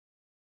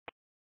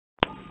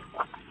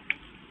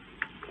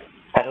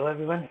Hello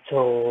everyone.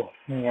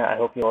 I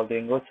hope you're all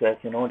doing good. So as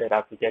you know that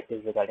our project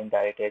is regarding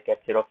direct air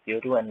capture of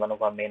CO2, and one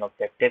of our main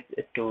objectives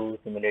is to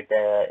simulate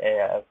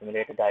a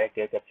direct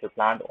air capture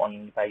plant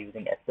on by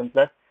using Aspen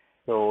Plus.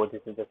 So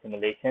this is the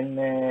simulation,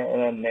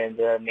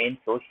 the main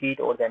flow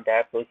sheet or the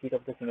entire flow sheet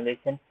of the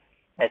simulation.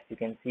 As you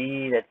can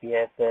see that we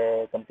have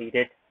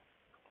completed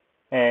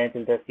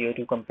till the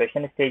CO2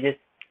 compression stages.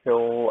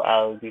 So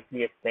I'll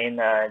briefly explain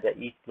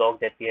each block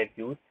that we have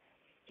used.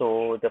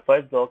 So the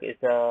first block is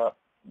the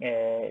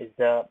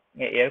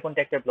air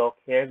contactor block.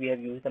 Here we have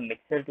used a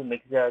mixer to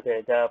mix the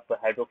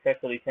hydroxide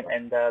solution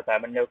and the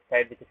carbon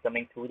dioxide which is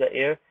coming through the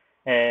air,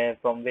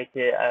 from which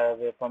a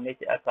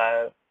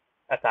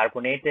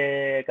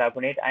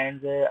carbonate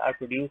ions are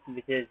produced,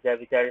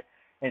 which are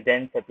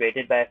then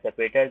separated by a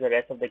separator. The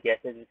rest of the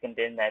gases which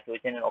contain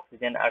nitrogen and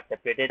oxygen are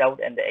separated out,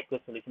 and the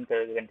aqueous solution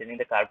containing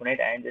the carbonate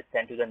ions is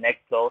sent to the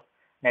next block,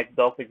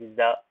 which is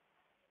the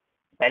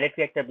pellet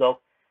reactor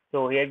block.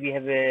 So here we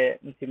have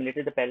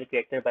simulated the pellet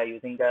reactor by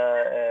using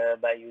a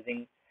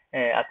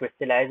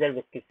crystallizer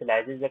which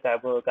crystallizes the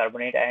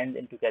carbonate ions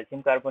into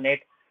calcium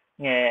carbonate,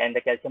 and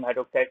the calcium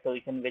hydroxide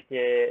solution which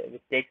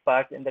takes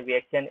part in the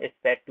reaction is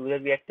fed to the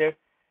reactor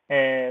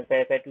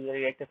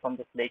from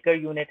the Slaker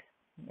unit.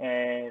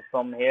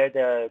 From here,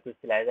 the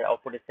crystallizer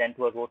output is sent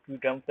to a rotary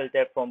drum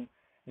filter from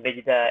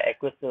which the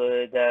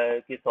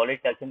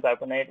solid calcium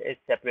carbonate is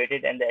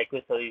separated, and the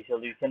aqueous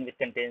solution which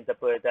contains the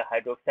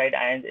hydroxide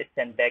ions is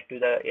sent back to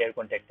the air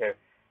contactor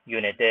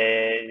unit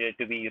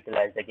to be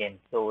utilized again.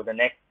 So the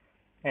next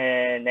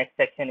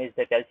section is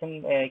the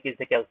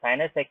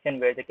calciner section,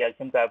 where the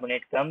calcium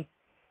carbonate comes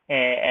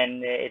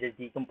and it is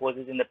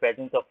decomposes in the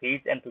presence of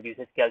heat and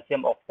produces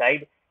calcium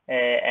oxide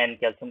and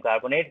calcium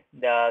carbonate.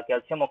 The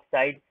calcium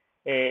oxide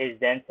is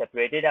then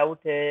separated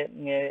out,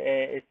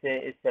 is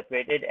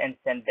separated and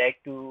sent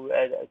back to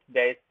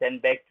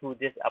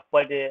this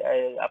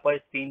upper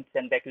stream,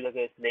 sent back to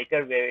the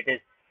slaker, where it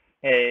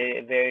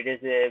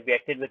is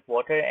reacted with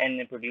water and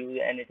it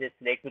is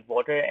slaked with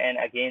water, and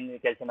again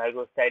calcium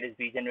hydroxide is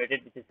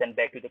regenerated, which is sent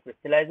back to the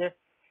crystallizer.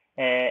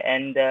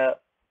 And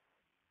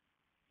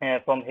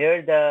From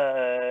here,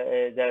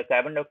 the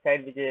carbon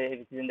dioxide, which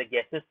is in the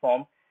gaseous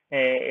form,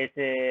 is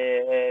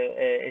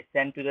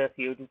sent to the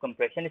CO2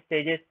 compression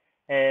stages.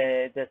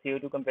 The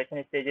CO2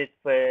 compression stages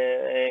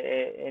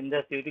In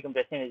the CO2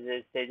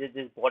 compression stages,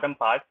 this bottom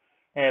part.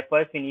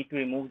 First, we need to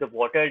remove the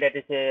water, that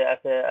is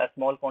a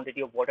small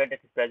quantity of water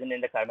that is present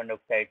in the carbon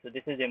dioxide. So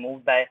this is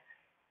removed by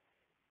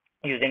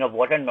using a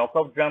water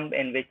knockout drum,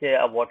 in which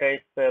water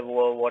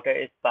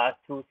is passed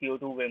through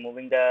CO2,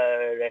 removing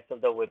the rest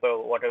of the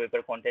water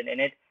vapor content in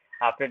it.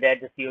 After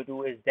that, the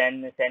CO2 is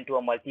then sent to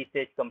a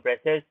multi-stage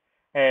compressors,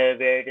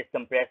 where it is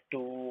compressed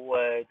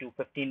to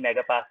 15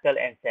 megapascal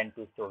and sent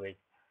to storage.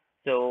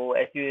 So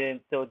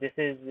this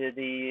is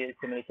the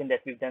simulation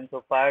that we've done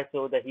so far.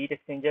 So the heat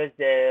exchangers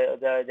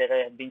that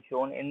have been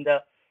shown in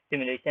the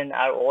simulation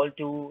are all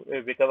to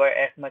recover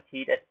as much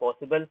heat as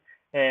possible,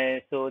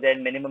 so that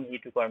minimum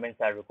heat requirements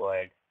are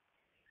required.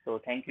 So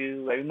thank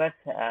you very much.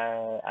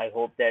 I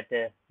hope that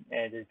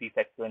this brief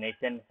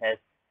explanation has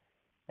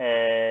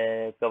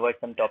covered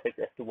some topics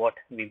as to what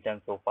we've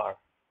done so far.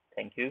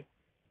 Thank you.